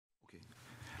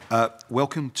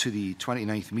Welcome to the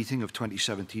 29th meeting of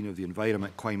 2017 of the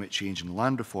Environment, Climate Change and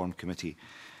Land Reform Committee.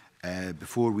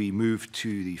 Before we move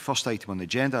to the first item on the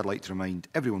agenda, I'd like to remind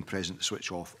everyone present to switch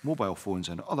off mobile phones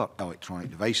and other electronic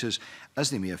devices as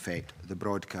they may affect the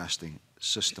broadcasting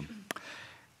system.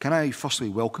 Can I firstly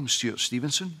welcome Stewart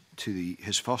Stevenson to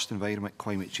his first Environment,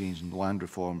 Climate Change and Land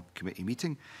Reform Committee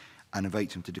meeting and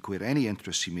invite him to declare any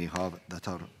interests he may have that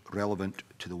are relevant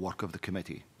to the work of the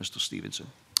committee. Mr. Stevenson.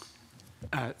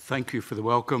 Thank you for the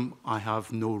welcome. I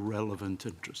have no relevant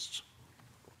interests.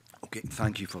 Okay,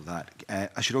 thank you for that.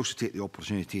 I should also take the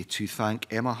opportunity to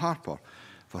thank Emma Harper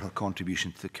for her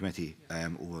contribution to the committee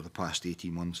over the past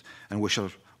 18 months and wish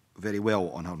her very well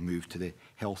on her move to the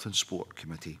Health and Sport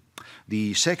Committee.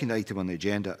 The second item on the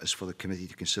agenda is for the committee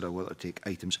to consider whether to take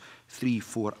items 3,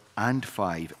 4 and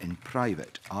 5 in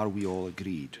private. Are we all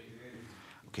agreed?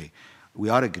 Okay. We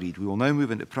are agreed. We will now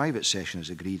move into private session as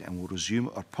agreed and will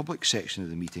resume our public section of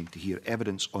the meeting to hear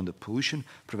evidence on the Pollution,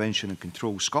 Prevention and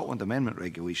Control Scotland Amendment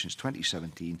Regulations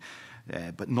 2017,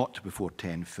 but not before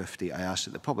 10:50. I ask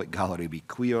that the public gallery be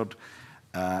cleared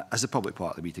as the public part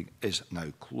of the meeting is now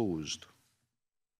closed.